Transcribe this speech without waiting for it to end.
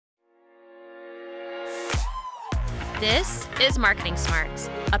This is Marketing Smarts,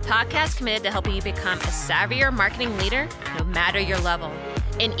 a podcast committed to helping you become a savvier marketing leader no matter your level.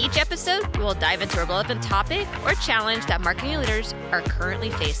 In each episode, we will dive into a relevant topic or challenge that marketing leaders are currently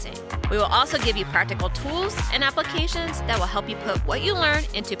facing. We will also give you practical tools and applications that will help you put what you learn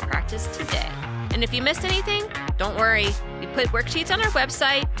into practice today. And if you missed anything, don't worry. We put worksheets on our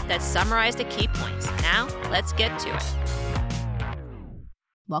website that summarize the key points. Now, let's get to it.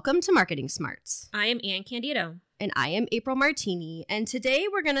 Welcome to Marketing Smarts. I am Ann Candido. And I am April Martini. And today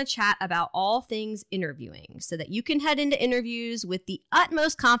we're going to chat about all things interviewing so that you can head into interviews with the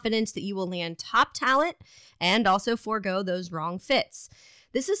utmost confidence that you will land top talent and also forego those wrong fits.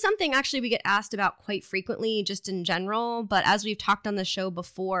 This is something actually we get asked about quite frequently just in general, but as we've talked on the show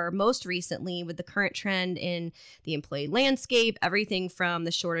before, most recently with the current trend in the employee landscape, everything from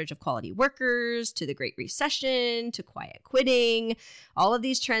the shortage of quality workers to the Great Recession to quiet quitting, all of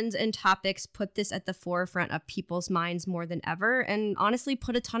these trends and topics put this at the forefront of people's minds more than ever and honestly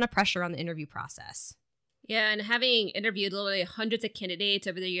put a ton of pressure on the interview process. Yeah, and having interviewed literally hundreds of candidates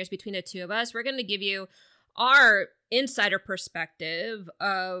over the years between the two of us, we're going to give you our insider perspective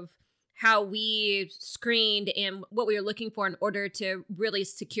of how we screened and what we were looking for in order to really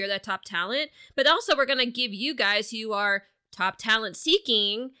secure that top talent. But also we're going to give you guys who are top talent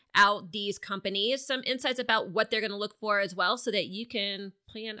seeking out these companies some insights about what they're going to look for as well so that you can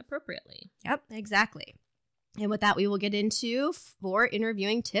plan appropriately. Yep, exactly. And with that, we will get into 4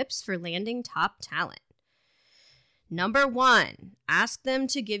 interviewing tips for landing top talent. Number 1, ask them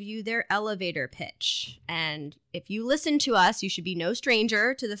to give you their elevator pitch. And if you listen to us, you should be no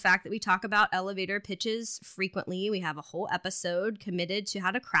stranger to the fact that we talk about elevator pitches frequently. We have a whole episode committed to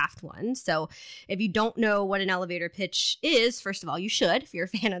how to craft one. So if you don't know what an elevator pitch is, first of all, you should if you're a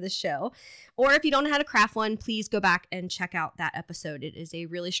fan of the show. Or if you don't know how to craft one, please go back and check out that episode. It is a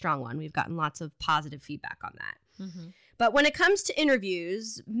really strong one. We've gotten lots of positive feedback on that. Mm-hmm. But when it comes to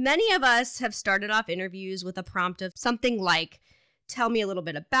interviews, many of us have started off interviews with a prompt of something like, tell me a little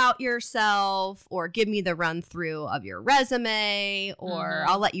bit about yourself, or give me the run through of your resume, or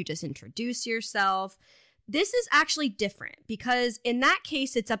I'll let you just introduce yourself. This is actually different because in that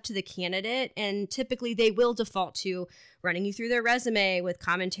case, it's up to the candidate, and typically they will default to running you through their resume with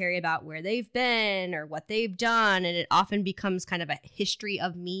commentary about where they've been or what they've done, and it often becomes kind of a history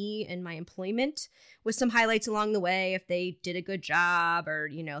of me and my employment with some highlights along the way if they did a good job or,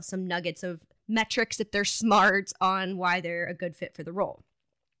 you know, some nuggets of metrics if they're smart on why they're a good fit for the role.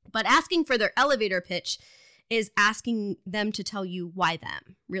 But asking for their elevator pitch is asking them to tell you why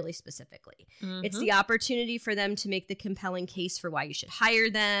them, really specifically. Mm-hmm. It's the opportunity for them to make the compelling case for why you should hire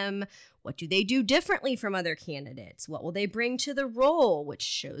them. What do they do differently from other candidates? What will they bring to the role, which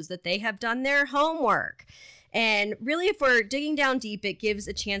shows that they have done their homework? And really, if we're digging down deep, it gives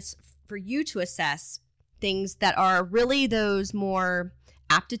a chance for you to assess things that are really those more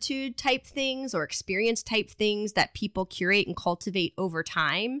aptitude type things or experience type things that people curate and cultivate over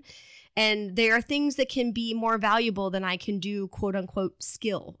time. And they are things that can be more valuable than I can do, quote unquote,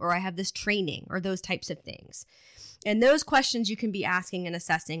 skill, or I have this training or those types of things. And those questions you can be asking and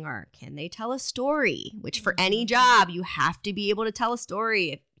assessing are, can they tell a story? Which for any job, you have to be able to tell a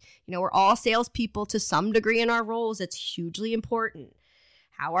story. You know, we're all salespeople to some degree in our roles. It's hugely important.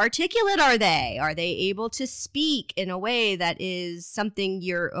 How articulate are they? Are they able to speak in a way that is something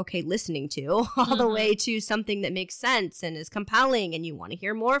you're okay listening to, all the way to something that makes sense and is compelling and you want to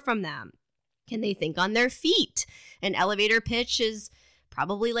hear more from them? Can they think on their feet? An elevator pitch is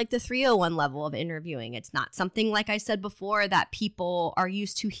probably like the 301 level of interviewing. It's not something, like I said before, that people are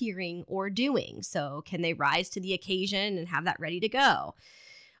used to hearing or doing. So can they rise to the occasion and have that ready to go?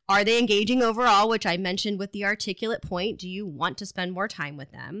 Are they engaging overall, which I mentioned with the articulate point? Do you want to spend more time with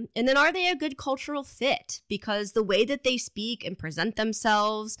them? And then are they a good cultural fit? Because the way that they speak and present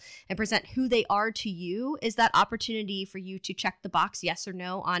themselves and present who they are to you is that opportunity for you to check the box, yes or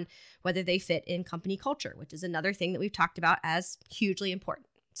no, on whether they fit in company culture, which is another thing that we've talked about as hugely important.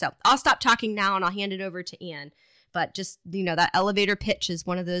 So I'll stop talking now and I'll hand it over to Ann. But just, you know, that elevator pitch is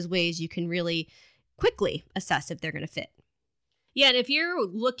one of those ways you can really quickly assess if they're going to fit. Yeah, and if you're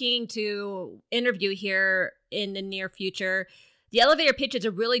looking to interview here in the near future, the elevator pitch is a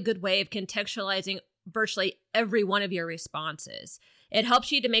really good way of contextualizing virtually every one of your responses. It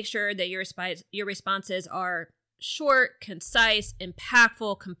helps you to make sure that your responses are short, concise,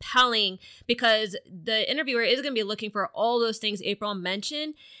 impactful, compelling, because the interviewer is going to be looking for all those things April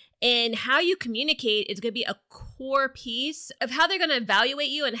mentioned. And how you communicate is going to be a core piece of how they're going to evaluate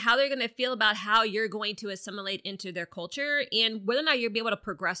you and how they're going to feel about how you're going to assimilate into their culture and whether or not you'll be able to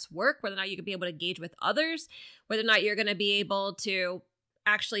progress work, whether or not you can be able to engage with others, whether or not you're going to be able to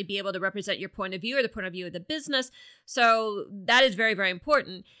actually be able to represent your point of view or the point of view of the business. So that is very, very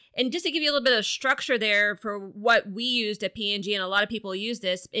important. And just to give you a little bit of structure there for what we used at P&G, and a lot of people use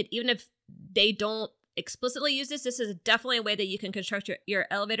this, even if they don't explicitly use this is definitely a way that you can construct your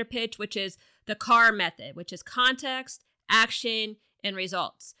elevator pitch, which is the CAR method, which is context, action, and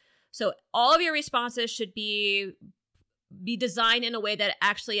results. So all of your responses should be designed in a way that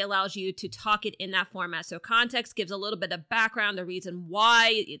actually allows you to talk it in that format. So context gives a little bit of background, the reason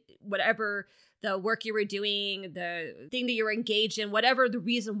why, whatever the work you were doing, the thing that you were engaged in, whatever the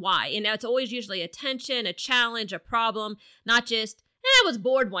reason why. And it's always usually a tension, a challenge, a problem, not just, I was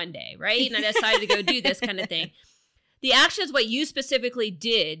bored one day, right? And I decided to go do this kind of thing. The action is what you specifically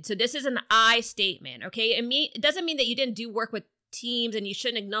did. So this is an I statement, okay? It doesn't mean that you didn't do work with teams and you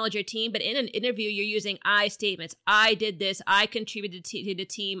shouldn't acknowledge your team, but in an interview, you're using I statements. I did this. I contributed to the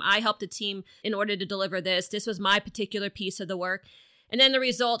team. I helped the team in order to deliver this. This was my particular piece of the work. And then the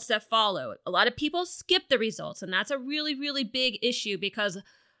results that follow. A lot of people skip the results, and that's a really, really big issue because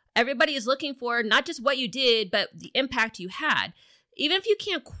everybody is looking for not just what you did, but the impact you had. Even if you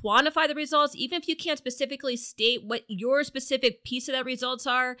can't quantify the results, even if you can't specifically state what your specific piece of that results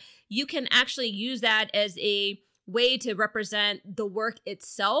are, you can actually use that as a way to represent the work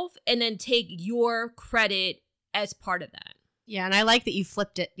itself and then take your credit as part of that. Yeah, and I like that you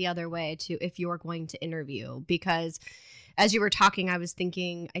flipped it the other way to if you're going to interview, because as you were talking, I was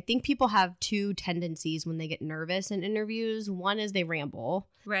thinking, I think people have two tendencies when they get nervous in interviews. One is they ramble.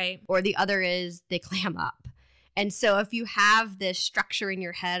 Right. Or the other is they clam up. And so if you have this structure in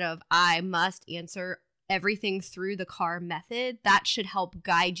your head of I must answer everything through the CAR method, that should help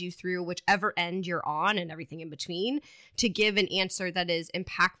guide you through whichever end you're on and everything in between to give an answer that is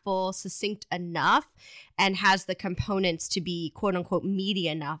impactful, succinct enough, and has the components to be quote unquote meaty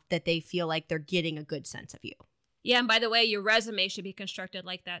enough that they feel like they're getting a good sense of you. Yeah, and by the way, your resume should be constructed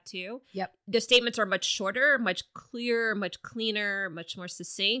like that too. Yep. The statements are much shorter, much clearer, much cleaner, much more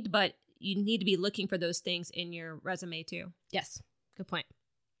succinct, but you need to be looking for those things in your resume too. Yes, good point.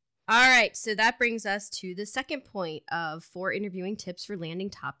 All right, so that brings us to the second point of 4 interviewing tips for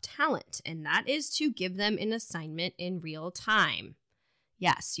landing top talent, and that is to give them an assignment in real time.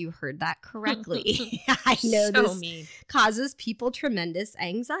 Yes, you heard that correctly. I know So this mean. causes people tremendous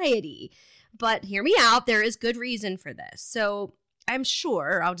anxiety, but hear me out. There is good reason for this. So I'm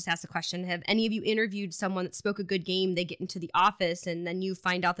sure, I'll just ask the question, have any of you interviewed someone that spoke a good game, they get into the office, and then you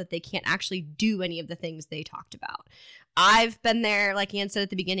find out that they can't actually do any of the things they talked about? I've been there, like Ann said at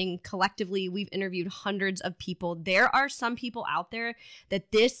the beginning, collectively, we've interviewed hundreds of people. There are some people out there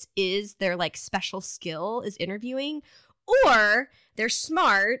that this is their like special skill is interviewing, or they're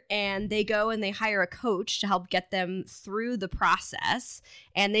smart and they go and they hire a coach to help get them through the process,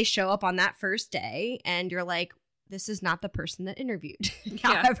 and they show up on that first day and you're like, this is not the person that interviewed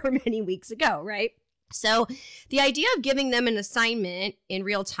however many weeks ago, right? So the idea of giving them an assignment in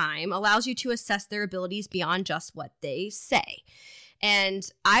real time allows you to assess their abilities beyond just what they say. And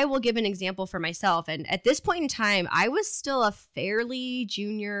I will give an example for myself. And at this point in time, I was still a fairly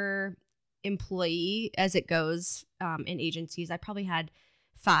junior employee as it goes in agencies. I probably had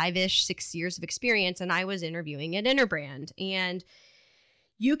 5-ish, 6 years of experience, and I was interviewing at Interbrand. And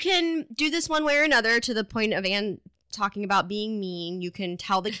you can do this one way or another, to the point of Ann talking about being mean. You can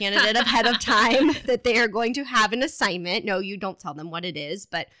tell the candidate ahead of time that they are going to have an assignment. No, you don't tell them what it is,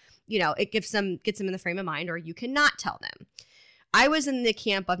 but you know, it gets them in the frame of mind, or you cannot tell them. I was in the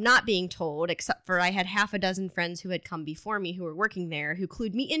camp of not being told, except for I had half a dozen friends who had come before me who were working there who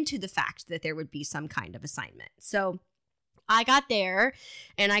clued me into the fact that there would be some kind of assignment. So I got there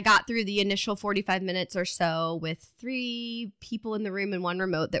and I got through the initial 45 minutes or so with 3 people in the room and 1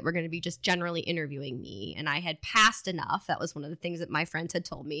 remote that were going to be just generally interviewing me. And I had passed enough. That was one of the things that my friends had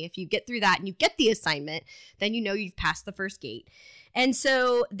told me. If you get through that and you get the assignment, then you know you've passed the first gate. And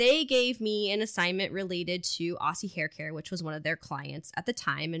so they gave me an assignment related to Aussie Hair Care, which was one of their clients at the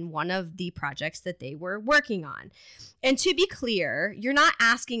time and one of the projects that they were working on. And to be clear, you're not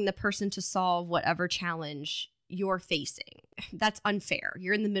asking the person to solve whatever challenge you're facing. That's unfair.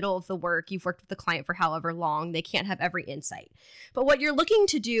 You're in the middle of the work. You've worked with the client for however long. They can't have every insight. But what you're looking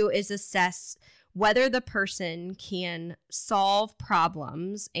to do is assess whether the person can solve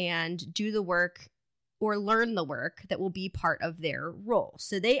problems and do the work or learn the work that will be part of their role.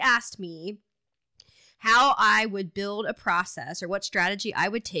 So they asked me how I would build a process or what strategy I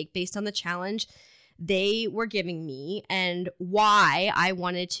would take based on the challenge they were giving me and why I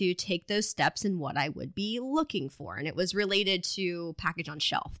wanted to take those steps and what I would be looking for. And it was related to package on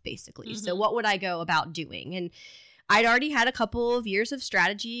shelf, basically. Mm-hmm. So what would I go about doing? And I'd already had a couple of years of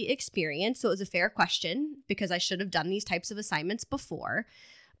strategy experience, so it was a fair question because I should have done these types of assignments before.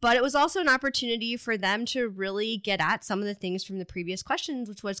 But it was also an opportunity for them to really get at some of the things from the previous questions,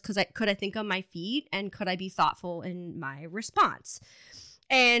 which was could I think on my feet and could I be thoughtful in my response?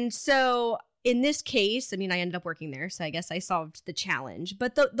 And so in this case, I mean, I ended up working there, so I guess I solved the challenge.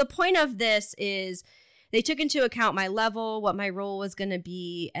 But the point of this is they took into account my level, what my role was going to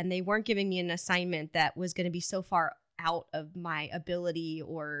be, and they weren't giving me an assignment that was going to be so far out of my ability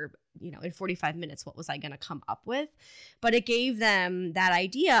or, in 45 minutes, what was I going to come up with? But it gave them that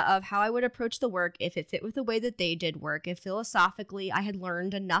idea of how I would approach the work if it fit with the way that they did work, if philosophically I had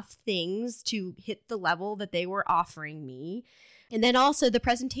learned enough things to hit the level that they were offering me. And then also the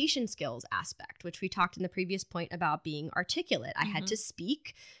presentation skills aspect, which we talked in the previous point about being articulate. I had to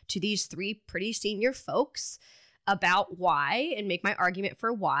speak to these 3 pretty senior folks about why and make my argument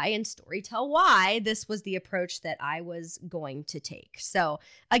for why and storytell why this was the approach that I was going to take. So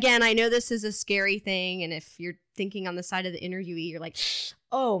again, I know this is a scary thing. And if you're thinking on the side of the interviewee, you're like,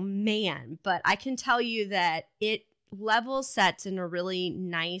 oh man, but I can tell you that it level sets in a really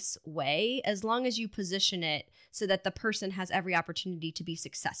nice way as long as you position it so that the person has every opportunity to be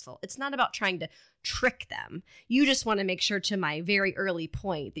successful. It's not about trying to trick them. You just want to make sure, to my very early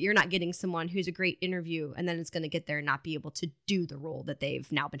point, that you're not getting someone who's a great interview and then is going to get there and not be able to do the role that they've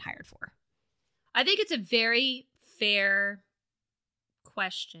now been hired for. I think it's a very fair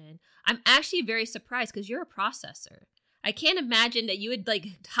question. I'm actually very surprised because you're a processor. I can't imagine that you would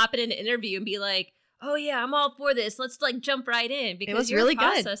hop in an interview and be like, oh yeah, I'm all for this. Let's jump right in, because it was you're really a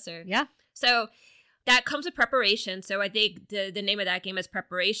processor. Good. Yeah. So that comes with preparation. So I think the name of that game is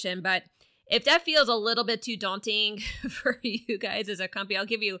preparation. But if that feels a little bit too daunting for you guys as a company, I'll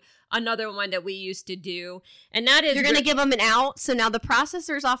give you another one that we used to do. And that is... You're going to give them an out. So now the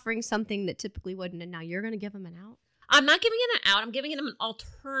processor is offering something that typically wouldn't, and now you're going to give them an out? I'm not giving it an out. I'm giving them an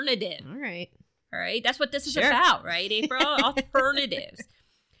alternative. All right. That's what this is about, right, April? Alternatives.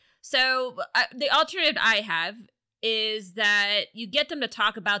 So the alternative I have is that you get them to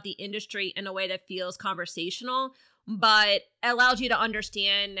talk about the industry in a way that feels conversational, but allows you to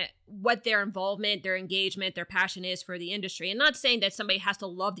understand what their involvement, their engagement, their passion is for the industry. And not saying that somebody has to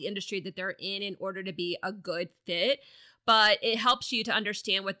love the industry that they're in order to be a good fit, but it helps you to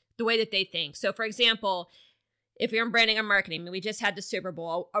understand what the way that they think. So for example, if you're in branding or marketing, we just had the Super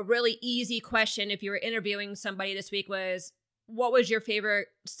Bowl, a really easy question if you were interviewing somebody this week was, what was your favorite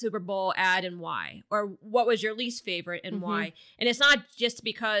Super Bowl ad and why? Or what was your least favorite and why? And it's not just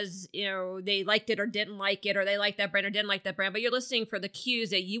because, they liked it or didn't like it, or they liked that brand or didn't like that brand, but you're listening for the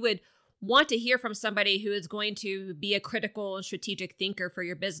cues that you would want to hear from somebody who is going to be a critical and strategic thinker for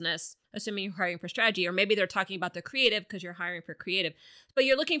your business, assuming you're hiring for strategy, or maybe they're talking about the creative because you're hiring for creative. But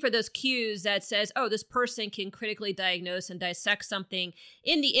you're looking for those cues that says, oh, this person can critically diagnose and dissect something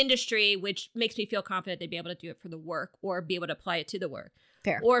in the industry, which makes me feel confident they'd be able to do it for the work or be able to apply it to the work.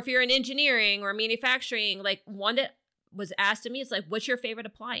 Fair. Or if you're in engineering or manufacturing, one that was asked of me, it's like, what's your favorite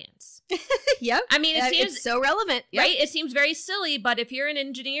appliance? Yep. I mean, it's so relevant. Yep. Right? It seems very silly, but if you're an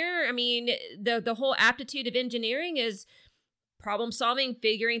engineer, I mean, the whole aptitude of engineering is problem solving,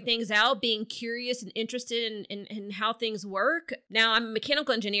 figuring things out, being curious and interested in how things work. Now, I'm a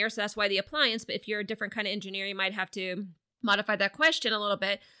mechanical engineer, so that's why the appliance, but if you're a different kind of engineer, you might have to modify that question a little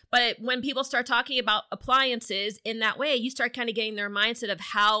bit. But when people start talking about appliances in that way, you start kind of getting their mindset of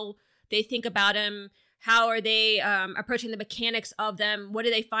how they think about them. How are they approaching the mechanics of them? What do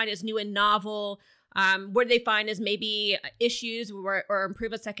they find as new and novel? What do they find as maybe issues or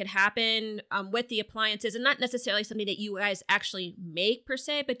improvements that could happen with the appliances? And not necessarily something that you guys actually make per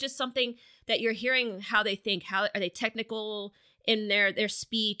se, but just something that you're hearing how they think. How are they technical in their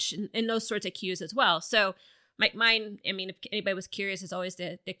speech and those sorts of cues as well? So mine, I mean, if anybody was curious, is always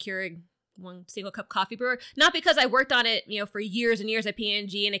the Keurig one single cup coffee brewer. Not because I worked on it, for years and years at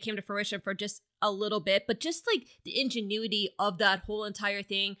P&G and it came to fruition for just a little bit, but just the ingenuity of that whole entire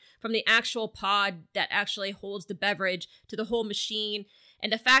thing, from the actual pod that actually holds the beverage to the whole machine,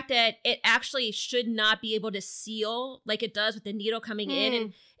 and the fact that it actually should not be able to seal like it does with the needle coming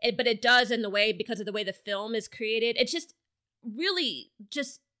in, but it does in the way because of the way the film is created. It's just really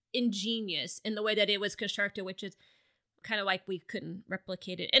just ingenious in the way that it was constructed, which is kind of like we couldn't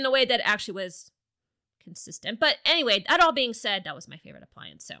replicate it in a way that actually was consistent. But anyway, that all being said, that was my favorite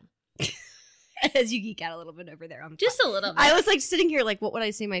appliance. So As you geek out a little bit over there. Just a little bit. I was like sitting here like, what would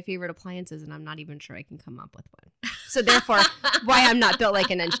I say my favorite appliance is? And I'm not even sure I can come up with one. So therefore, why I'm not built like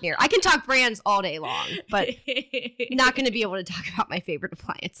an engineer. I can talk brands all day long, but not going to be able to talk about my favorite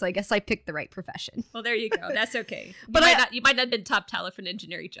appliance. So I guess I picked the right profession. Well, there you go. That's okay. But you might not have been top talent for an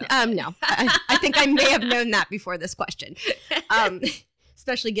engineering job. No. I think I may have known that before this question.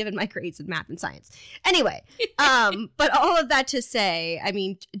 Especially given my grades in math and science. Anyway, but all of that to say, I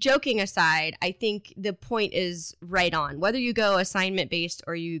mean, joking aside, I think the point is right on. Whether you go assignment-based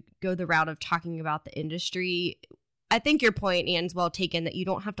or you go the route of talking about the industry, I think your point, Anne's well taken, that you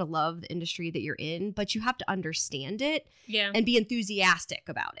don't have to love the industry that you're in, but you have to understand it and be enthusiastic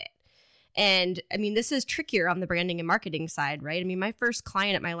about it. And I mean, this is trickier on the branding and marketing side, right? I mean, my first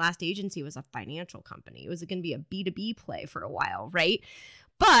client at my last agency was a financial company. It was going to be a B2B play for a while, right?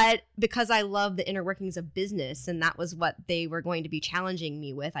 But because I love the inner workings of business and that was what they were going to be challenging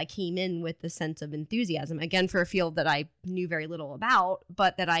me with, I came in with the sense of enthusiasm, again, for a field that I knew very little about,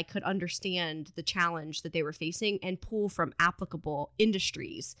 but that I could understand the challenge that they were facing and pull from applicable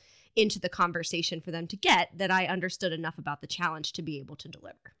industries into the conversation for them to get that I understood enough about the challenge to be able to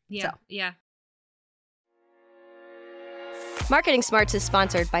deliver. Yeah. Marketing Smarts is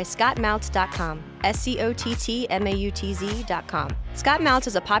sponsored by ScottMounts.com, SCOTTMAUTZ.com. Scott Mounts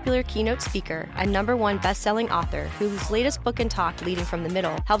is a popular keynote speaker and #1 best-selling author whose latest book and talk, Leading from the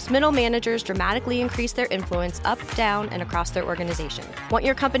Middle, helps middle managers dramatically increase their influence up, down, and across their organization. Want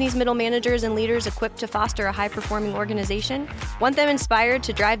your company's middle managers and leaders equipped to foster a high-performing organization? Want them inspired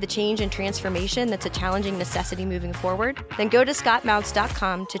to drive the change and transformation that's a challenging necessity moving forward? Then go to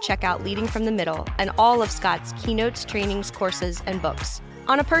ScottMounts.com to check out Leading from the Middle and all of Scott's keynotes, trainings, courses, and books.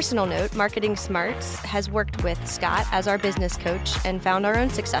 On a personal note, Marketing Smarts has worked with Scott as our business coach and found our own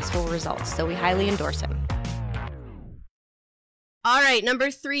successful results, so we highly endorse him. All right,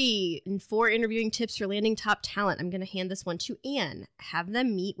 number 3, 4 interviewing tips for landing top talent. I'm going to hand this one to Anne. Have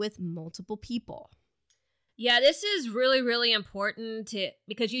them meet with multiple people. Yeah, this is really, really important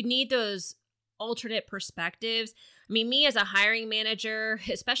because you need those alternate perspectives. I mean, me as a hiring manager,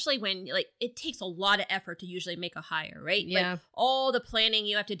 especially when it takes a lot of effort to usually make a hire, right? Yeah. Like all the planning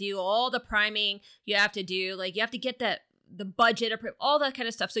you have to do, all the priming you have to do, you have to get the budget approved, all that kind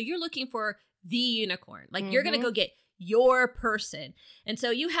of stuff. So you're looking for the unicorn. You're going to go get your person. And so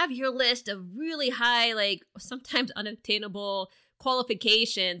you have your list of really high, sometimes unattainable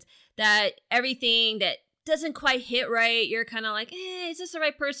qualifications that everything that doesn't quite hit right, you're kind of like, is this the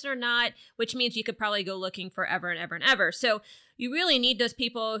right person or not? Which means you could probably go looking forever and ever and ever. So you really need those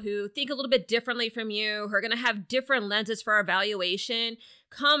people who think a little bit differently from you, who are going to have different lenses for evaluation,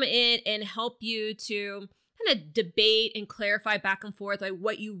 come in and help you to kind of debate and clarify back and forth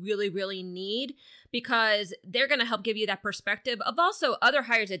what you really, really need, because they're going to help give you that perspective of also other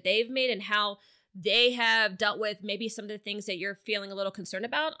hires that they've made and how they have dealt with maybe some of the things that you're feeling a little concerned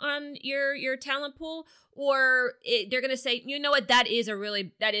about on your talent pool, or they're going to say, you know what, that is a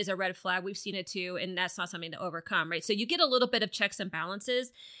red flag. We've seen it too, and that's not something to overcome, right? So you get a little bit of checks and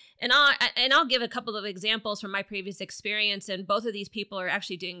balances. And I'll give a couple of examples from my previous experience, and both of these people are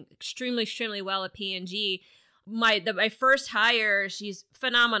actually doing extremely, extremely well at P&G. My first hire, she's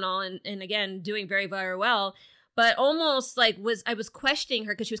phenomenal, and again, doing very, very well. But almost I was questioning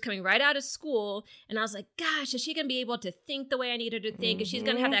her because she was coming right out of school. And I was like, gosh, is she going to be able to think the way I need her to think? Is she's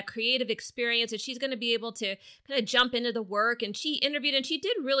going to have that creative experience? And she's going to be able to kind of jump into the work? And she interviewed and she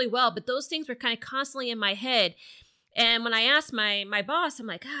did really well. But those things were kind of constantly in my head. And when I asked my boss, I'm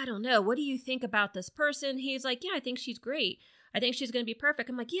like, I don't know. What do you think about this person? He's like, yeah, I think she's great. I think she's going to be perfect.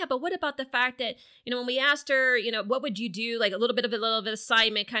 I'm like, yeah, but what about the fact that, when we asked her, what would you do? Like a little bit of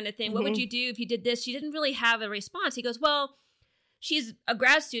assignment kind of thing. What would you do if you did this? She didn't really have a response. He goes, well, she's a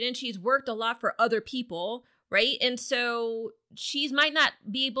grad student. She's worked a lot for other people, right? And so she might not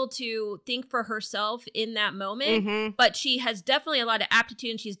be able to think for herself in that moment, but she has definitely a lot of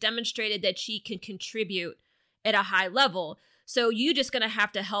aptitude, and she's demonstrated that she can contribute at a high level. So you just going to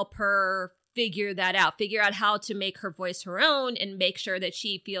have to help her figure out how to make her voice her own and make sure that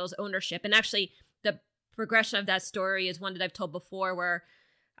she feels ownership. And actually, the progression of that story is one that I've told before, where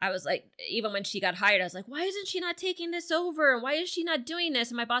I was like, even when she got hired, I was like, why isn't she not taking this over? And why is she not doing this?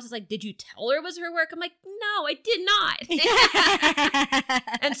 And my boss is like, did you tell her it was her work? I'm like, no, I did not.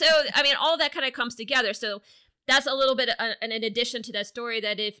 And so, I mean, all that kind of comes together. So that's a little bit in addition to that story,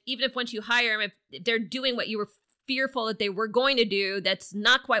 that even if once you hire them, if they're doing what you were fearful that they were going to do, that's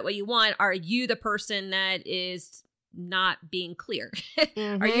not quite what you want, are you the person that is not being clear?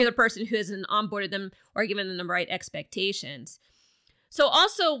 Are you the person who hasn't onboarded them or given them the right expectations? So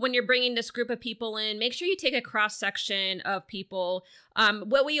also when you're bringing this group of people in, make sure you take a cross section of people.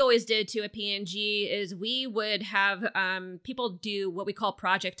 What we always did too at P&G is we would have people do what we call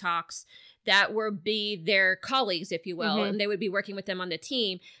project talks that would be their colleagues, if you will, and they would be working with them on the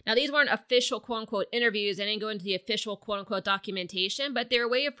team. Now, these weren't official quote unquote interviews. They didn't go into the official quote unquote documentation, but they're a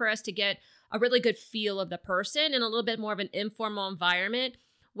way for us to get a really good feel of the person in a little bit more of an informal environment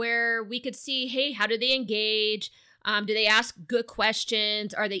where we could see, hey, how do they engage? Do they ask good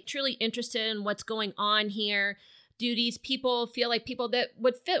questions? Are they truly interested in what's going on here? Do these people feel like people that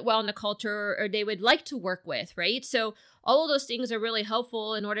would fit well in the culture or they would like to work with, right? So all of those things are really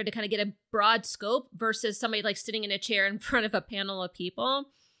helpful in order to kind of get a broad scope versus somebody like sitting in a chair in front of a panel of people.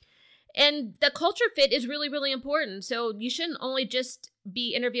 And the culture fit is really, really important. So you shouldn't only just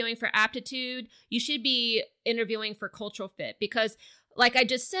be interviewing for aptitude. You should be interviewing for cultural fit because, like I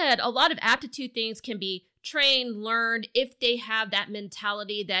just said, a lot of aptitude things can be trained, learned, if they have that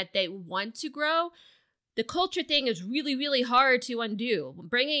mentality that they want to grow. The culture thing is really, really hard to undo.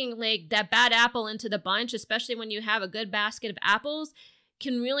 Bringing like that bad apple into the bunch, especially when you have a good basket of apples,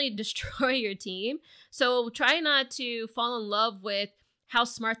 can really destroy your team. So try not to fall in love with how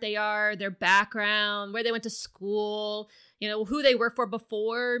smart they are, their background, where they went to school, who they worked for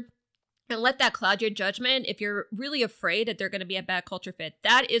before, and let that cloud your judgment if you're really afraid that they're going to be a bad culture fit.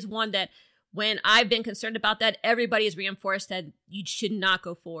 That is one that when I've been concerned about that, everybody has reinforced that you should not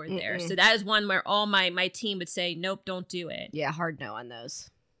go forward there. So that is one where all my team would say, nope, don't do it. Yeah, hard no on those.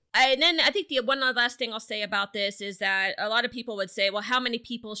 And then I think the one last thing I'll say about this is that a lot of people would say, well, how many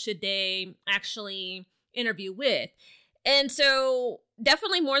people should they actually interview with? And so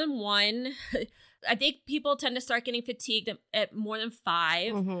definitely more than one. I think people tend to start getting fatigued at more than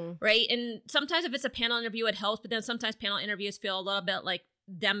 5, right? And sometimes if it's a panel interview, it helps. But then sometimes panel interviews feel a little bit like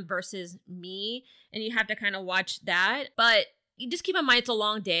them versus me. And you have to kind of watch that. But you just keep in mind it's a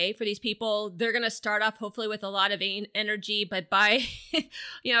long day for these people. They're going to start off hopefully with a lot of energy. But by,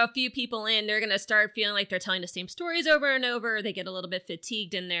 a few people in, they're going to start feeling like they're telling the same stories over and over. They get a little bit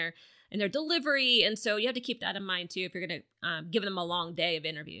fatigued in their delivery. And so you have to keep that in mind too if you're going to give them a long day of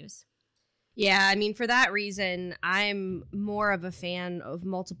interviews. Yeah, I mean, for that reason, I'm more of a fan of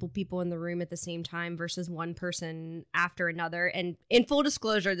multiple people in the room at the same time versus one person after another. And in full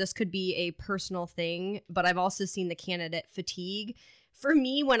disclosure, this could be a personal thing, but I've also seen the candidate fatigue. For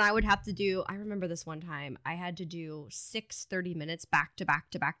me, when I would have to do, I remember this one time, I had to do 30 minutes back to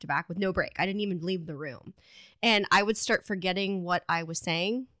back to back to back with no break. I didn't even leave the room. And I would start forgetting what I was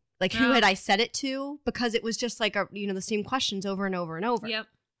saying. Like, who had I said it to? Because it was just like, the same questions over and over and over. Yep.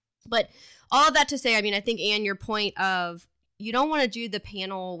 But all of that to say, I mean, I think, Anne, your point of you don't want to do the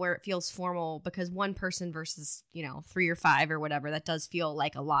panel where it feels formal because one person versus, 3 or 5 or whatever, that does feel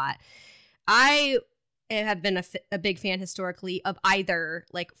like a lot. I have been a big fan historically of either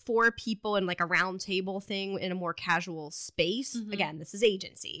like 4 people in like a round table thing in a more casual space. Again, this is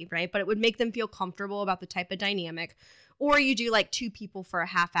agency, right? But it would make them feel comfortable about the type of dynamic. Or you do like 2 people for a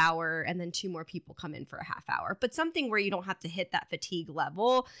half hour and then 2 more people come in for a half hour. But something where you don't have to hit that fatigue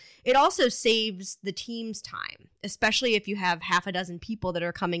level. It also saves the team's time, especially if you have half a dozen people that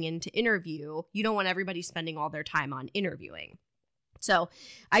are coming in to interview. You don't want everybody spending all their time on interviewing. So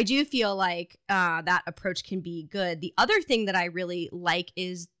I do feel like that approach can be good. The other thing that I really like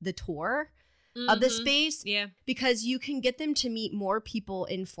is the tour of the space. Yeah. Because you can get them to meet more people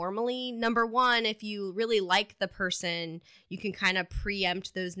informally. Number one, if you really like the person, you can kind of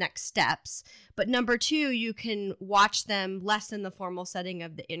preempt those next steps. But number two, you can watch them less in the formal setting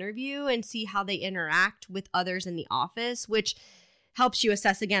of the interview and see how they interact with others in the office, which helps you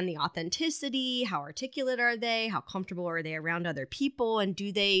assess, again, the authenticity. How articulate are they? How comfortable are they around other people? And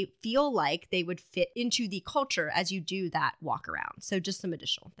do they feel like they would fit into the culture as you do that walk around? So just some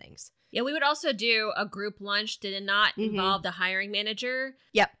additional things. Yeah, we would also do a group lunch that did not involve the hiring manager.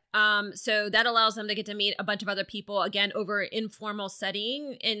 Yep. So that allows them to get to meet a bunch of other people, again, over an informal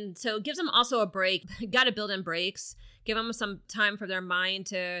setting. And so it gives them also a break. Got to build in breaks. Give them some time for their mind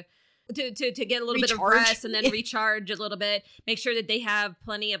to get a little bit of rest and then recharge a little bit. Make sure that they have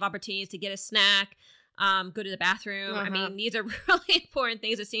plenty of opportunities to get a snack. Go to the bathroom. I mean, these are really important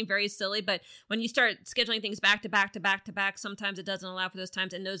things that seem very silly, but when you start scheduling things back to back to back to back, sometimes it doesn't allow for those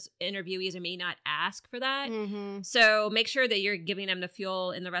times, and those interviewees may not ask for that. So make sure that you're giving them the fuel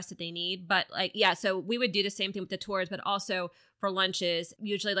and the rest that they need. But so we would do the same thing with the tours, but also for lunches,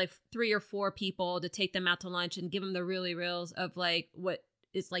 usually like 3 or 4 people to take them out to lunch and give them the really reals of like what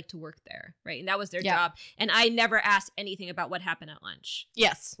it's like to work there, right? And that was their Yeah. job. And I never asked anything about what happened at lunch.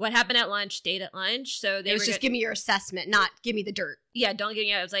 Yes. What happened at lunch stayed at lunch. So they It was just give me your assessment, not give me the dirt. yeah, don't give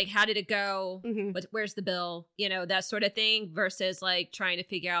me. It was like, how did it go? Mhm. Where's the bill? You know, that sort of thing. Versus like trying to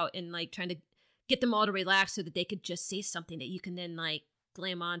figure out and like trying to get them all to relax so that they could just say something that you can then like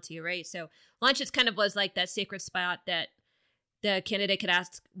glam onto, right? So lunch is kind of was like that sacred spot that the candidate could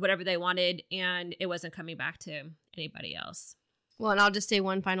ask whatever they wanted, and it wasn't coming back to anybody else. Well, and I'll just say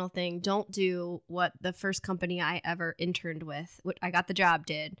one final thing. Don't do what the first company I ever interned with, what I got the job,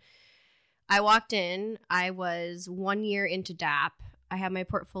 did. I walked in. I was 1 year into DAP. I had my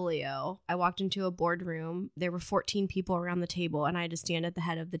portfolio. I walked into a boardroom. There were 14 people around the table, and I had to stand at the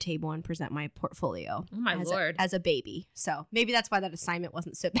head of the table and present my portfolio. Oh, my Lord. As a baby. So maybe that's why that assignment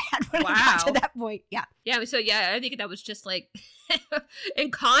wasn't so bad when I Wow. got to that point. Yeah. Yeah, so yeah, I think that was just like in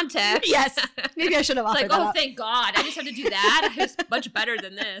context. Yes. Maybe I should have It's offered like, that oh, up. thank God. I just have to do that. I was much better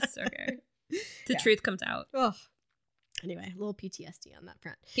than this. Okay. The Yeah. truth comes out. Oh. Anyway, a little PTSD on that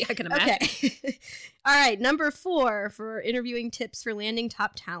front. Yeah, I can imagine. Okay. All right. Number 4 for interviewing tips for landing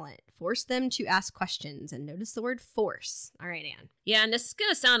top talent. Force them to ask questions, and notice the word force. All right, Anne. Yeah, and this is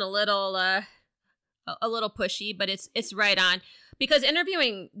gonna sound a little pushy, but it's right on, because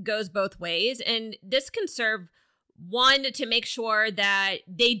interviewing goes both ways, and this can serve one to make sure that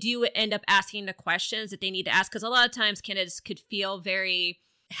they do end up asking the questions that they need to ask, because a lot of times candidates could feel very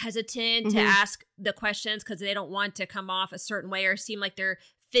hesitant to ask the questions because they don't want to come off a certain way or seem like they're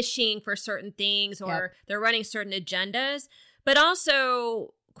fishing for certain things or they're running certain agendas. But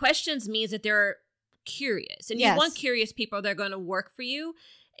also, questions means that they're curious, and you want curious people that are going to work for you,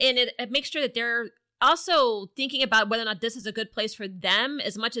 and it makes sure that they're also thinking about whether or not this is a good place for them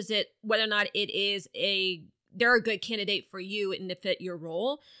as much as whether or not they're a good candidate for you and to fit your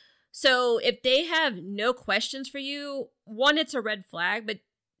role. So if they have no questions for you, one, it's a red flag, but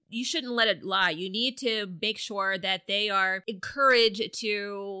you shouldn't let it lie. You need to make sure that they are encouraged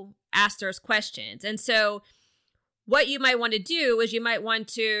to ask those questions. And so what you might want to do is you might want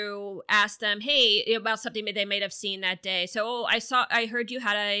to ask them, hey, about something that they might have seen that day. So, I heard you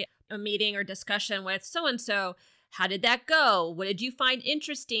had a meeting or discussion with so-and-so. How did that go? What did you find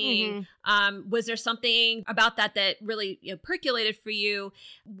interesting? Was there something about that really percolated for you?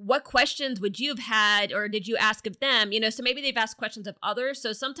 What questions would you have had, or did you ask of them? So maybe they've asked questions of others.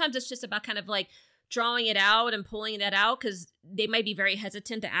 So sometimes it's just about kind of like drawing it out and pulling that out, because they might be very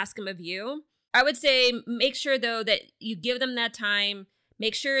hesitant to ask them of you. I would say make sure, though, that you give them that time.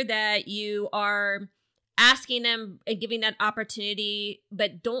 Make sure that you are asking them and giving that opportunity,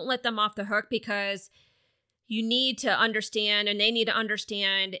 but don't let them off the hook, because you need to understand, and they need to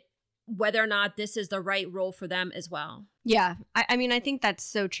understand whether or not this is the right role for them as well. Yeah. I mean, I think that's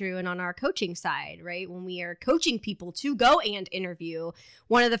so true. And on our coaching side, right, when we are coaching people to go and interview,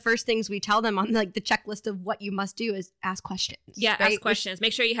 one of the first things we tell them on like the checklist of what you must do is ask questions. Yeah, right? ask questions.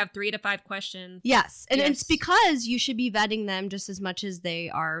 Make sure you have 3 to 5 questions. Yes. And Yes. it's because you should be vetting them just as much as they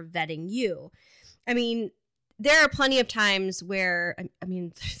are vetting you. I mean, there are plenty of times where, I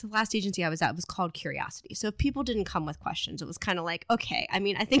mean, the last agency I was at was called Curiosity. So if people didn't come with questions, it was kind of like, okay, I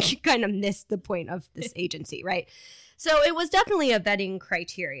mean, I think you kind of missed the point of this agency, right? So it was definitely a vetting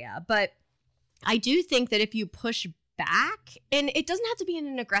criteria. But I do think that if you push back, and it doesn't have to be in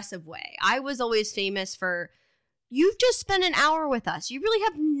an aggressive way. I was always famous for, you've just spent an hour with us. You really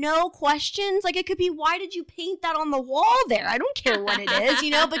have no questions. Like, it could be, why did you paint that on the wall there? I don't care what it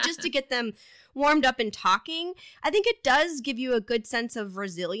is, but just to get them warmed up and talking, I think it does give you a good sense of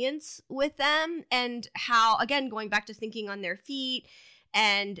resilience with them, and how, again, going back to thinking on their feet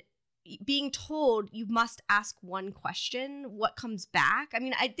and being told you must ask one question, what comes back? I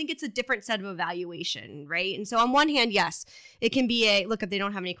mean, I think it's a different set of evaluation, right? And so on one hand, yes, it can be look, if they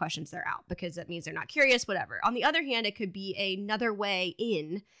don't have any questions, they're out, because that means they're not curious, whatever. On the other hand, it could be another way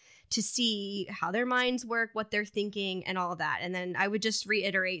in to see how their minds work, what they're thinking, and all of that. And then I would just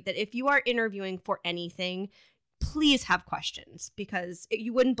reiterate that if you are interviewing for anything, please have questions, because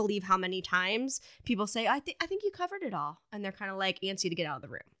you wouldn't believe how many times people say, I think you covered it all. And they're kind of like antsy to get out of the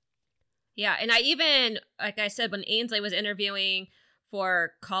room. Yeah. And I even, like I said, when Ainsley was interviewing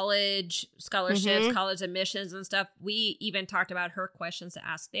for college scholarships, college admissions and stuff, we even talked about her questions to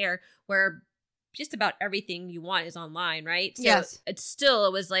ask there, where just about everything you want is online, right? So yes. It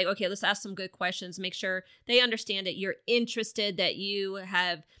was like, okay, let's ask some good questions. Make sure they understand that you're interested, that you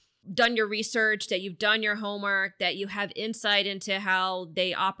have done your research, that you've done your homework, that you have insight into how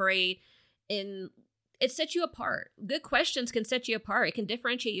they operate. And it sets you apart. Good questions can set you apart. It can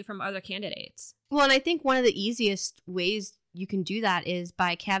differentiate you from other candidates. Well, and I think one of the easiest ways you can do that is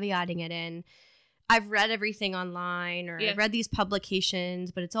by caveating it in, I've read everything online or I've read these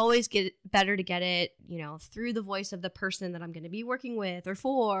publications, but it's always better to get it, through the voice of the person that I'm going to be working with or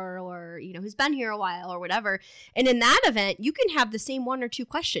for, or, who's been here a while or whatever. And in that event, you can have the same one or two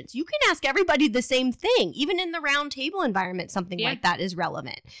questions. You can ask everybody the same thing. Even in the round table environment, something like that is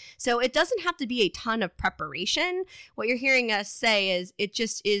relevant. So it doesn't have to be a ton of preparation. What you're hearing us say is it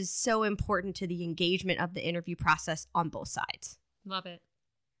just is so important to the engagement of the interview process on both sides. Love it.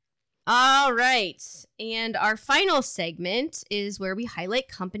 All right. And our final segment is where we highlight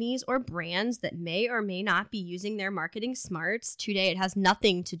companies or brands that may or may not be using their marketing smarts. Today, it has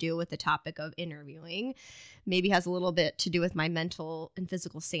nothing to do with the topic of interviewing. Maybe has a little bit to do with my mental and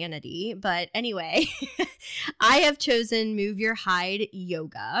physical sanity. But anyway, I have chosen Move Your Hide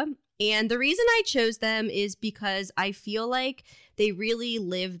Yoga. And the reason I chose them is because I feel like they really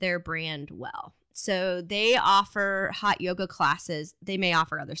live their brand well. So they offer hot yoga classes. They may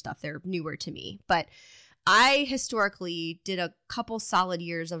offer other stuff. They're newer to me. But I historically did a couple solid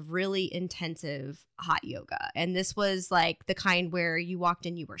years of really intensive hot yoga. And this was like the kind where you walked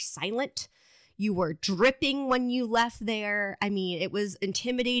in, you were silent. You were dripping when you left there. I mean, it was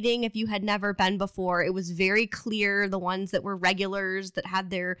intimidating if you had never been before. It was very clear the ones that were regulars that had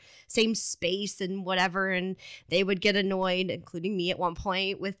their same space and whatever, and they would get annoyed, including me at one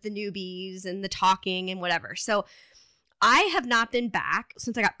point, with the newbies and the talking and whatever. So I have not been back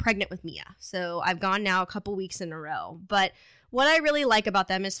since I got pregnant with Mia. So I've gone now a couple weeks in a row. But what I really like about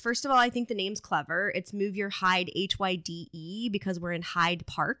them is, first of all, I think the name's clever. It's Move Your Hyde, Hyde, because we're in Hyde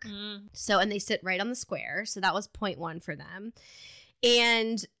Park. So, and they sit right on the square. So that was point one for them.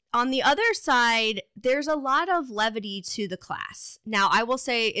 And on the other side, there's a lot of levity to the class. Now, I will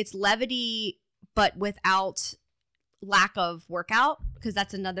say it's levity, but without lack of workout, because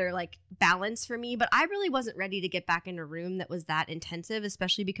that's another like balance for me. But I really wasn't ready to get back in a room that was that intensive,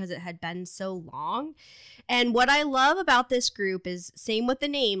 especially because it had been so long. And what I love about this group is, same with the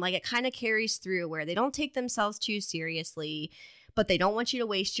name, like it kind of carries through where they don't take themselves too seriously, but they don't want you to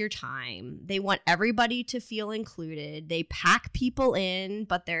waste your time. They want everybody to feel included. They pack people in,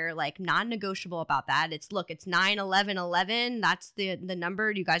 but they're like non-negotiable about that. It's 9-11-11. That's the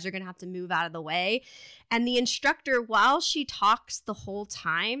number. You guys are going to have to move out of the way. And the instructor, while she talks the whole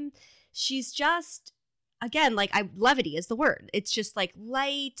time, she's just, again, levity is the word. It's just like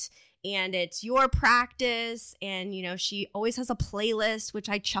light, and it's your practice. And, she always has a playlist, which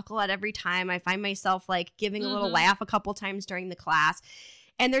I chuckle at every time. I find myself like giving a little laugh a couple times during the class.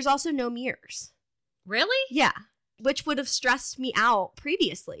 And there's also no mirrors. Really? Yeah. Which would have stressed me out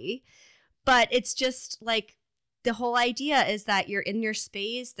previously. But it's just like, the whole idea is that you're in your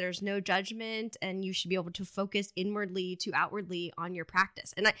space, there's no judgment, and you should be able to focus inwardly to outwardly on your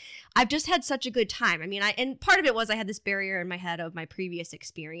practice. And I've just had such a good time. I mean, and part of it was I had this barrier in my head of my previous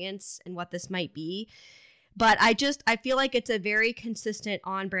experience and what this might be. But I feel like it's a very consistent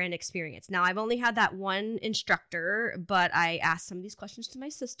on-brand experience. Now, I've only had that one instructor, but I asked some of these questions to my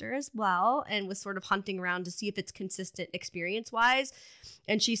sister as well and was sort of hunting around to see if it's consistent experience-wise.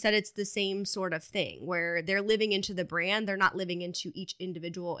 And she said it's the same sort of thing where they're living into the brand. They're not living into each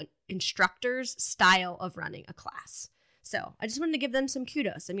individual instructor's style of running a class. So I just wanted to give them some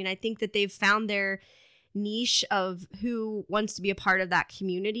kudos. I mean, I think that they've found their niche of who wants to be a part of that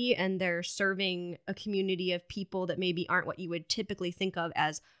community, and they're serving a community of people that maybe aren't what you would typically think of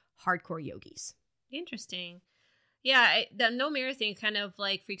as hardcore yogis. Interesting. Yeah, the no mirror thing kind of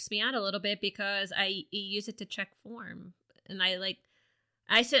like freaks me out a little bit because I use it to check form, and I go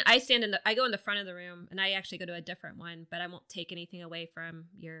in the front of the room, and I actually go to a different one, but I won't take anything away from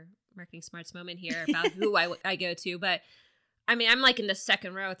your marketing smarts moment here about who I go to. But I mean, I'm like in the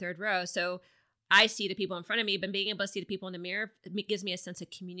second row, third row, so I see the people in front of me, but being able to see the people in the mirror gives me a sense of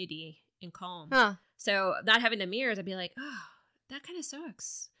community and calm. Huh. So not having the mirrors, I'd be like, oh, that kind of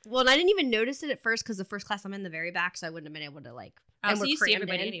sucks. Well, and I didn't even notice it at first because the first class I'm in the very back, so I wouldn't have been able to so you see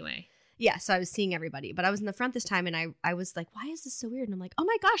everybody anyway. Yeah, so I was seeing everybody, but I was in the front this time, and I was like, why is this so weird? And I'm like, oh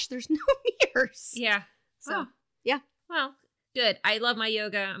my gosh, there's no mirrors. Yeah. So, yeah. Well, good. I love my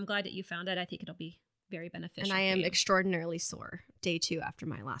yoga. I'm glad that you found it. I think it'll be very beneficial. And I am extraordinarily sore day 2 after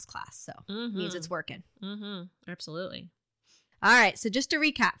my last class. So it means it's working. Absolutely. All right. So just to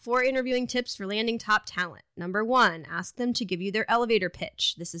recap, 4 interviewing tips for landing top talent. Number 1, ask them to give you their elevator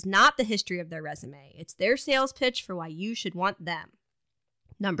pitch. This is not the history of their resume. It's their sales pitch for why you should want them.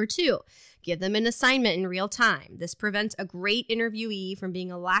 Number 2, give them an assignment in real time. This prevents a great interviewee from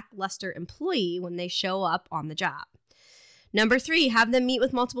being a lackluster employee when they show up on the job. Number 3, have them meet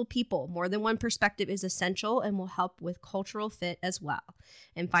with multiple people. More than one perspective is essential and will help with cultural fit as well.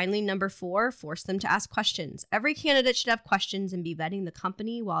 And finally, number 4, force them to ask questions. Every candidate should have questions and be vetting the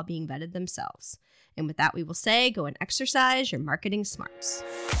company while being vetted themselves. And with that, we will say, go and exercise your marketing smarts.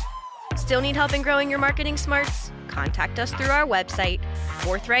 Still need help in growing your marketing smarts? Contact us through our website,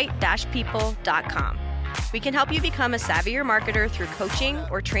 forthright-people.com. We can help you become a savvier marketer through coaching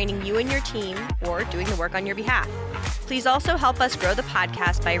or training you and your team or doing the work on your behalf. Please also help us grow the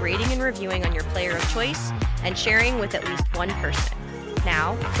podcast by rating and reviewing on your player of choice and sharing with at least one person.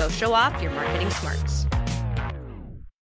 Now, go show off your marketing smarts.